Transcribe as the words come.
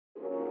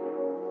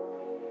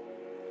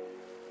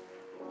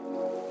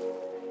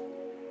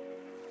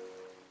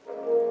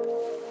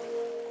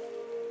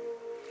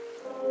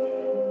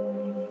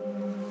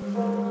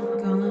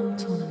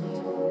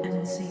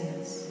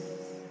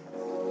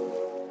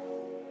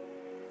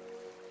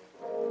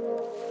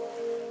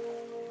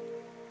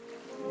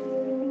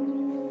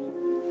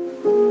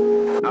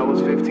I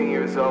was 15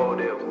 years old.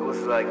 It was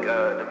like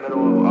the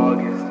middle of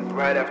August,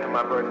 right after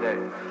my birthday.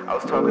 I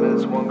was talking to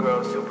this one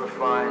girl, super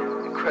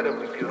fine,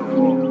 incredibly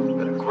beautiful,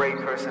 with a great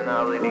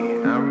personality.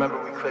 And I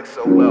remember we clicked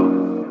so well.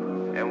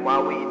 And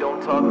while we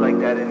don't talk like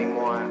that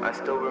anymore, I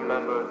still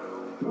remember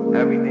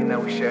everything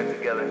that we shared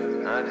together.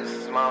 And I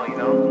just smiled, you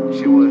know?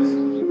 She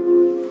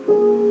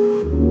was